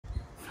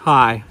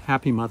Hi,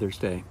 happy Mother's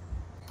Day.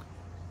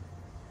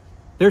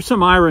 There's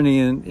some irony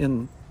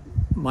in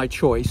my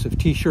choice of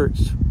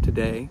t-shirts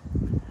today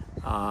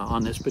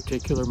on this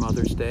particular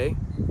Mother's Day,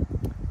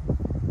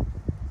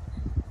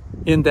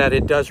 in that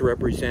it does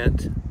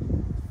represent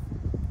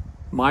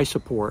my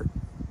support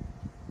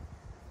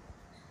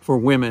for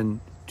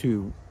women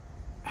to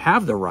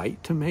have the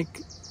right to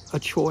make a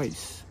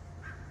choice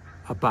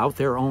about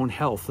their own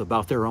health,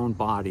 about their own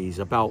bodies,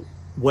 about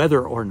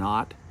whether or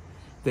not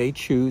they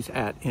choose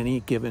at any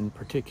given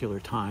particular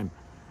time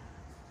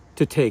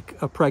to take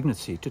a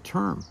pregnancy to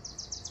term.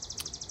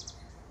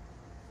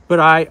 But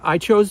I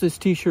chose this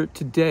t-shirt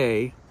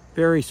today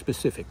very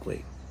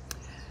specifically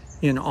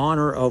in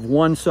honor of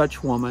one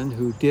such woman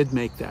who did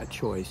make that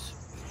choice.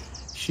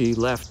 She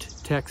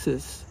left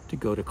Texas to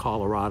go to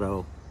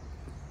Colorado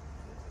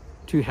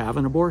to have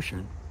an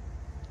abortion.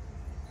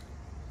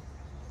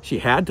 She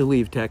had to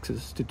leave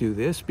Texas to do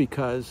this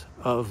because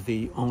of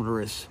the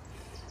onerous,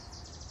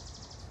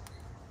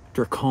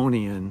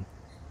 draconian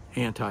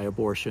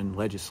anti-abortion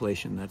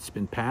legislation that's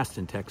been passed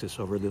in Texas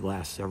over the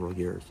last several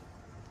years.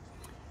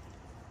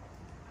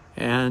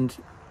 And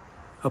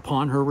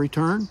upon her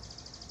return,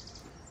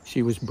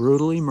 she was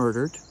brutally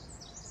murdered.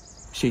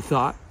 She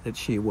thought that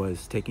she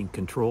was taking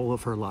control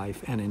of her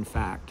life, and in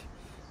fact,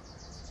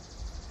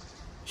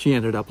 she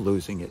ended up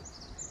losing it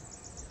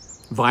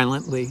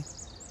violently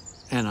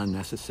and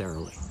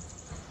unnecessarily.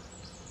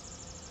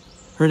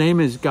 Her name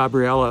is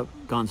Gabriella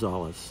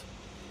Gonzalez,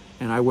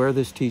 and I wear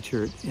this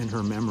t-shirt in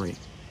her memory.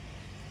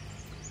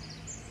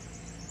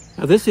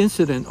 Now, this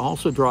incident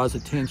also draws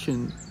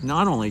attention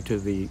not only to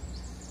the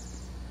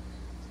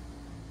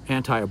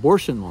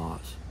anti-abortion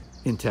laws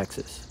in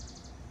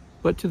Texas,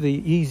 but to the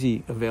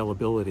easy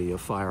availability of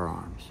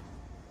firearms.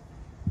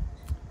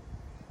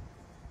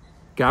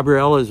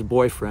 Gabriella's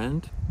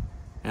boyfriend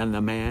and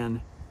the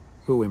man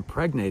who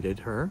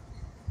impregnated her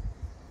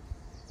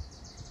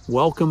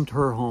welcomed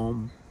her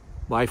home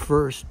by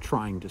first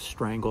trying to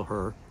strangle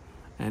her,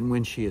 and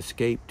when she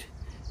escaped,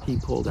 he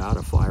pulled out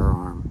a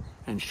firearm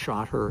and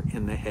shot her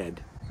in the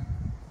head.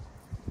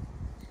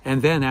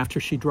 And then after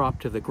she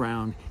dropped to the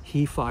ground,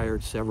 he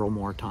fired several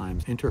more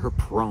times into her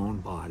prone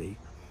body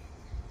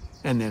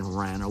and then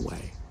ran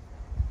away.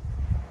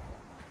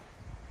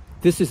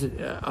 This is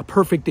a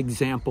perfect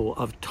example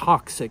of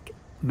toxic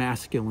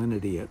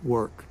masculinity at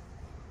work.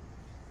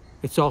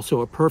 It's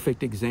also a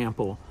perfect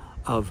example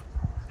of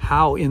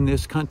how in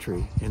this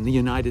country, in the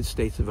United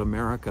States of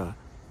America,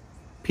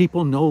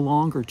 people no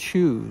longer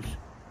choose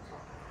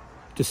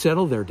to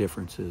settle their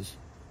differences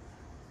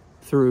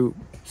through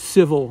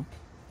civil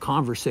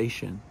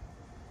conversation,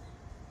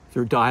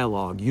 through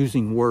dialogue,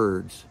 using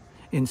words.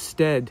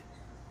 Instead,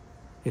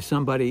 if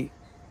somebody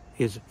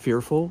is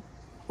fearful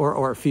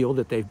or feel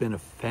that they've been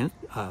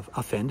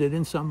offended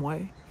in some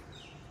way,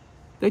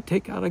 they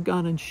take out a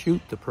gun and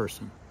shoot the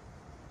person.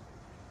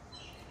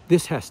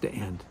 This has to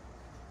end.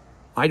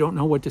 I don't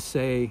know what to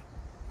say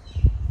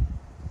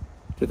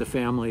to the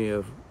family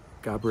of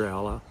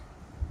Gabriella,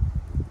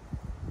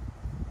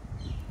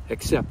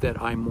 except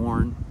that I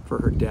mourn for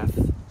her death,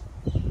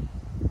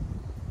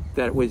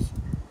 that it was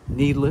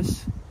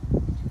needless,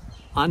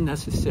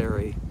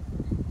 unnecessary,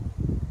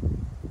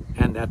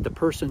 and that the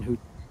person who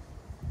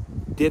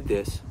did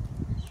this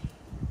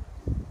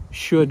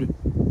should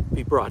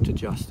be brought to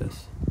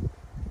justice.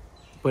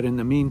 But in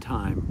the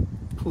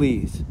meantime,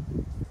 please,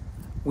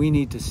 we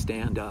need to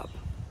stand up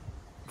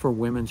for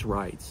women's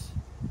rights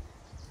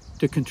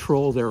to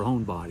control their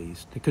own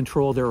bodies, to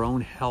control their own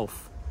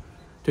health,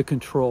 to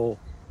control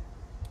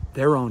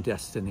their own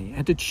destiny,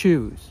 and to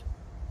choose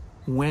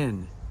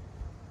when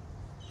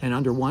and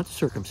under what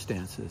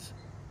circumstances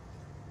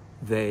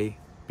they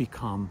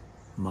become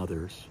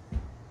mothers.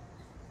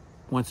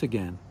 Once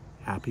again,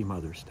 happy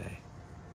Mother's Day.